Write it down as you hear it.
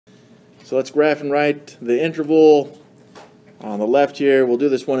So let's graph and write the interval on the left here. We'll do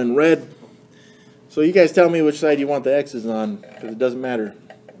this one in red. So you guys tell me which side you want the x's on, because it doesn't matter.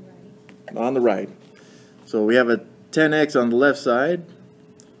 On the right. So we have a 10x on the left side.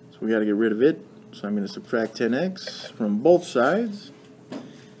 So we got to get rid of it. So I'm going to subtract 10x from both sides.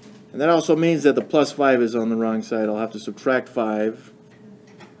 And that also means that the plus 5 is on the wrong side. I'll have to subtract 5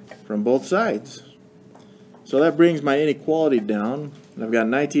 from both sides. So that brings my inequality down. I've got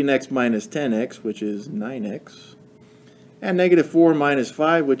 19x minus 10x, which is 9x. And negative 4 minus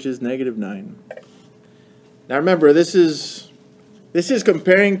 5, which is negative 9. Now remember, this is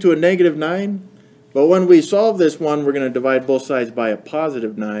comparing to a negative 9. But when we solve this one, we're going to divide both sides by a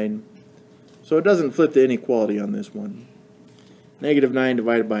positive 9. So it doesn't flip the inequality on this one. Negative 9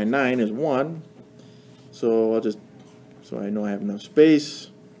 divided by 9 is 1. So I know I have enough space.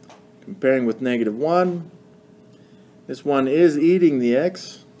 Comparing with negative 1. This one is eating the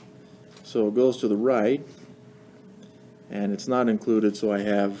x, so it goes to the right. And it's not included, so I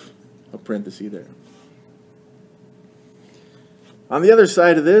have a parenthesis there. On the other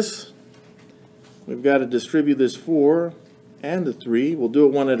side of this, we've got to distribute this 4 and the 3. We'll do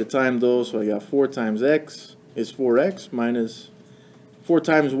it one at a time though, so I got 4 times x is 4x minus 4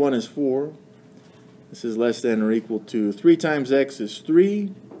 times 1 is 4. This is less than or equal to 3 times x is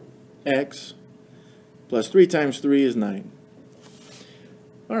 3x plus 3 times 3 is 9.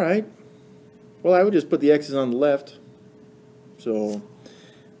 Alright, well I would just put the x's on the left so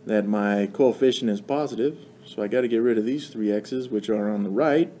that my coefficient is positive. So I got to get rid of these 3 x's which are on the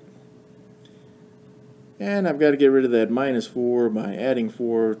right. And I've got to get rid of that minus 4 by adding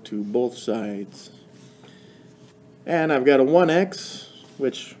 4 to both sides. And I've got a 1x,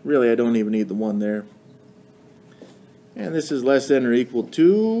 which really I don't even need the 1 there. And this is less than or equal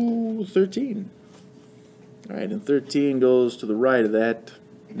to 13. Alright, and 13 goes to the right of that,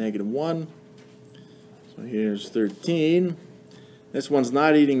 negative 1. So here's 13. This one's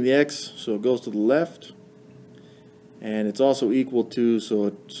not eating the x, so it goes to the left. And it's also equal to, so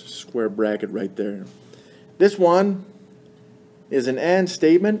it's square bracket right there. This one is an AND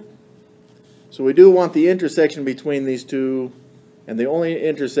statement. So we do want the intersection between these two, and they only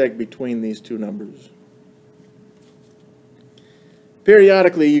intersect between these two numbers.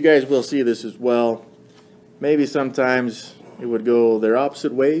 Periodically, you guys will see this as well. Maybe sometimes it would go their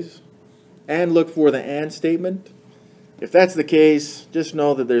opposite ways. And look for the AND statement. If that's the case, just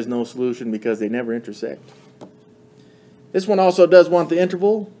know that there's no solution because they never intersect. This one also does want the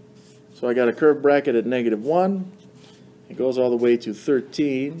interval. So I got a curved bracket at negative 1. It goes all the way to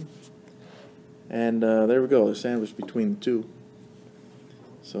 13. And there we go, they're sandwiched between the two.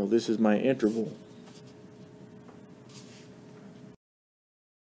 So this is my interval.